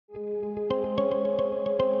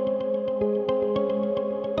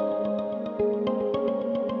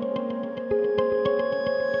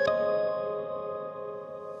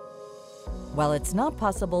While it's not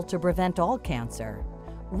possible to prevent all cancer,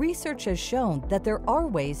 research has shown that there are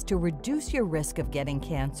ways to reduce your risk of getting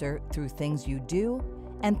cancer through things you do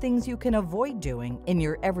and things you can avoid doing in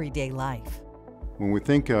your everyday life. When we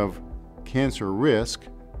think of cancer risk,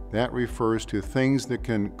 that refers to things that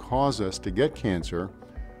can cause us to get cancer.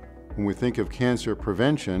 When we think of cancer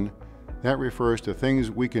prevention, that refers to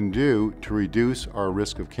things we can do to reduce our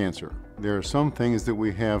risk of cancer. There are some things that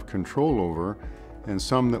we have control over and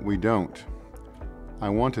some that we don't. I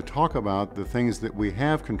want to talk about the things that we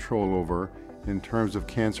have control over in terms of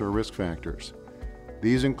cancer risk factors.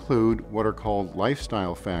 These include what are called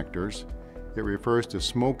lifestyle factors. It refers to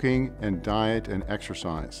smoking and diet and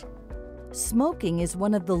exercise. Smoking is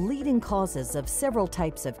one of the leading causes of several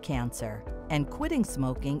types of cancer, and quitting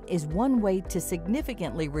smoking is one way to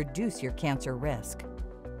significantly reduce your cancer risk.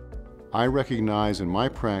 I recognize in my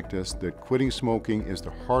practice that quitting smoking is the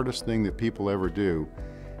hardest thing that people ever do,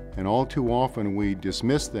 and all too often we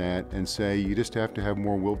dismiss that and say you just have to have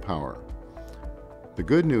more willpower. The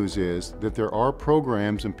good news is that there are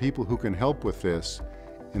programs and people who can help with this,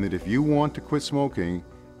 and that if you want to quit smoking,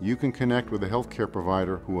 you can connect with a healthcare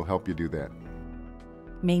provider who will help you do that.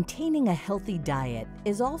 Maintaining a healthy diet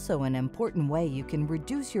is also an important way you can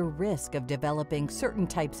reduce your risk of developing certain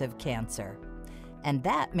types of cancer. And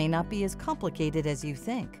that may not be as complicated as you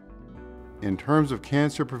think. In terms of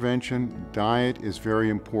cancer prevention, diet is very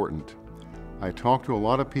important. I talk to a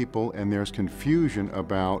lot of people and there's confusion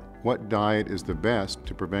about what diet is the best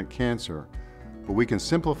to prevent cancer. But we can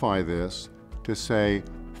simplify this to say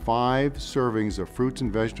 5 servings of fruits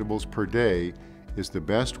and vegetables per day is the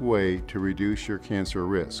best way to reduce your cancer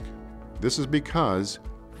risk. This is because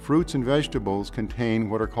fruits and vegetables contain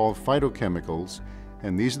what are called phytochemicals,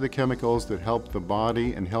 and these are the chemicals that help the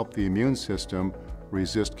body and help the immune system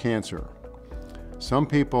resist cancer. Some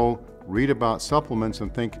people read about supplements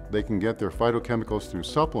and think they can get their phytochemicals through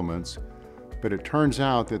supplements, but it turns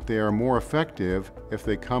out that they are more effective if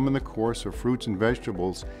they come in the course of fruits and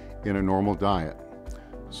vegetables in a normal diet.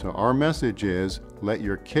 So our message is, let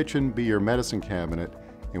your kitchen be your medicine cabinet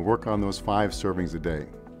and work on those 5 servings a day.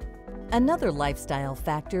 Another lifestyle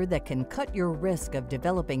factor that can cut your risk of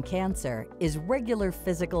developing cancer is regular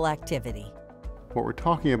physical activity. What we're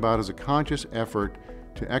talking about is a conscious effort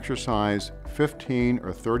to exercise 15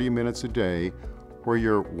 or 30 minutes a day where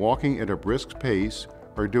you're walking at a brisk pace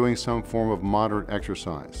or doing some form of moderate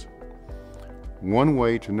exercise. One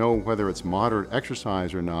way to know whether it's moderate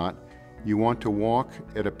exercise or not, you want to walk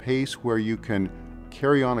at a pace where you can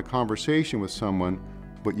carry on a conversation with someone,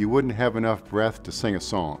 but you wouldn't have enough breath to sing a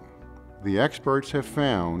song. The experts have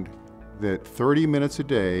found that 30 minutes a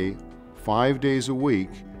day, 5 days a week,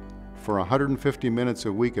 for 150 minutes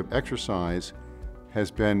a week of exercise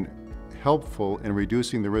has been helpful in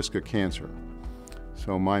reducing the risk of cancer.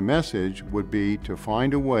 So my message would be to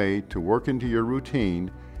find a way to work into your routine,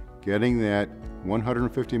 getting that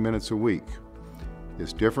 150 minutes a week.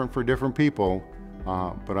 It's different for different people,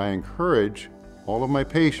 but I encourage all of my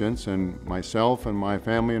patients and myself and my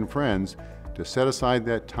family and friends to set aside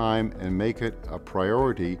that time and make it a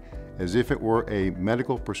priority as if it were a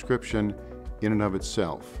medical prescription in and of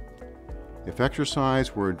itself. If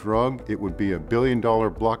exercise were a drug, it would be a billion-dollar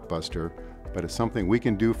blockbuster, but it's something we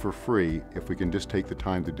can do for free if we can just take the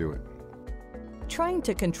time to do it. Trying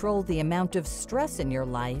to control the amount of stress in your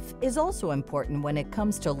life is also important when it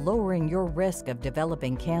comes to lowering your risk of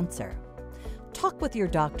developing cancer. Talk with your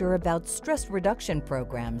doctor about stress reduction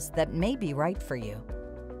programs that may be right for you.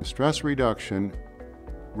 Stress reduction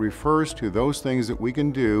refers to those things that we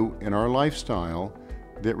can do in our lifestyle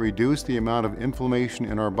that reduce the amount of inflammation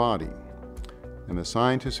in our body. And the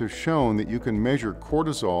scientists have shown that you can measure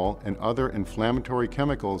cortisol and other inflammatory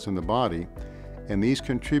chemicals in the body, and these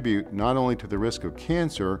contribute not only to the risk of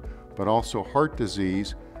cancer, but also heart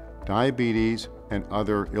disease, diabetes, and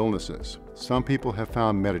other illnesses. Some people have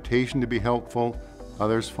found meditation to be helpful,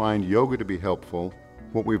 others find yoga to be helpful.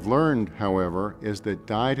 What we've learned, however, is that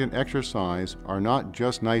diet and exercise are not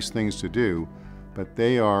just nice things to do, but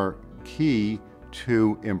they are key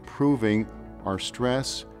to improving our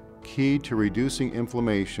stress, key to reducing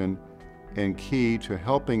inflammation, and key to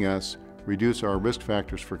helping us reduce our risk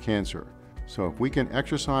factors for cancer. So if we can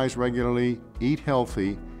exercise regularly, eat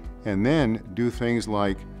healthy, and then do things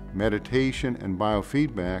like meditation and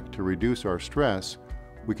biofeedback to reduce our stress,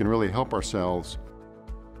 we can really help ourselves.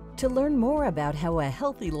 To learn more about how a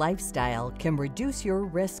healthy lifestyle can reduce your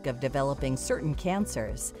risk of developing certain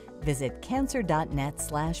cancers, visit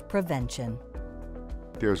Cancer.net/prevention.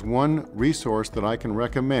 There's one resource that I can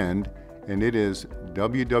recommend, and it is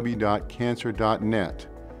www.Cancer.Net.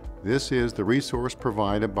 This is the resource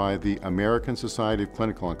provided by the American Society of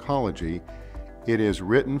Clinical Oncology, It is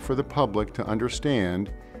written for the public to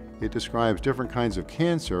understand. It describes different kinds of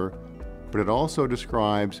cancer, but it also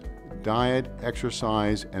describes diet,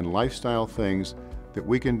 exercise, and lifestyle things that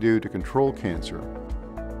we can do to control cancer.